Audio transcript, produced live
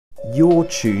You're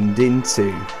tuned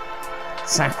into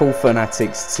Tackle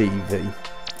Fanatics TV,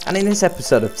 and in this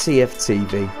episode of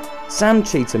TFTV, Sam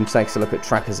Cheetham takes a look at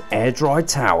Trakker's air dry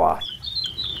tower.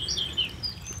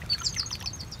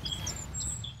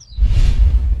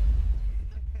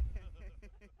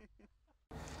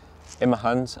 In my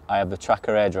hands I have the Trakker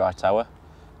air dry tower.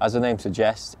 As the name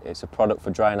suggests, it's a product for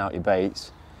drying out your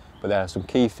baits, but there are some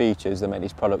key features that make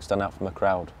these products stand out from the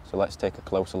crowd, so let's take a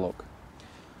closer look.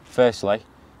 Firstly,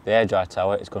 the air dry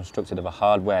tower is constructed of a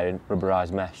hard wearing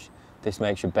rubberised mesh. This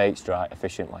makes your baits dry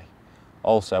efficiently.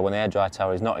 Also, when the air dry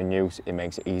tower is not in use, it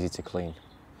makes it easy to clean.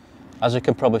 As you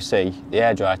can probably see, the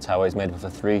air dry tower is made with a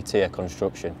 3-tier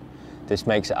construction. This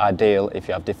makes it ideal if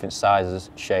you have different sizes,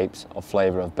 shapes or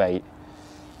flavour of bait.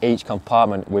 Each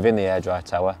compartment within the air dry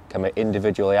tower can be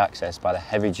individually accessed by the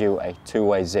heavy duty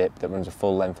 2-way zip that runs the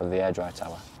full length of the air dry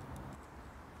tower.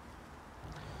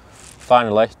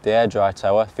 Finally, the air dry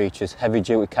tower features heavy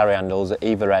duty carry handles at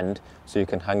either end so you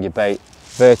can hang your bait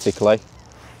vertically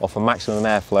or for maximum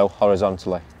airflow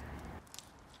horizontally.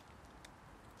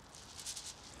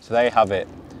 So there you have it,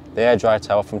 the air dry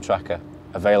tower from Trakker,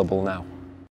 available now.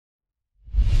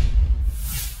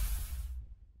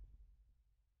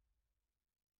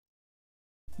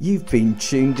 You've been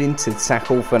tuned into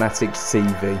Tackle Fanatics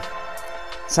TV.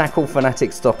 Tackle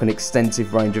Fanatics stock an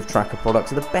extensive range of Trakker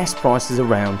products at the best prices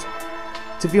around.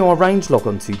 To view our range, log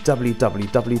on to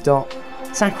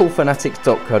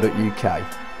www.tacklefanatics.co.uk.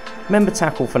 Remember,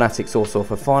 Tackle Fanatics also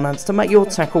offer finance to make your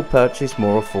tackle purchase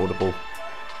more affordable.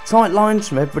 Tight lines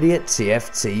from everybody at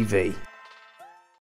TFTV.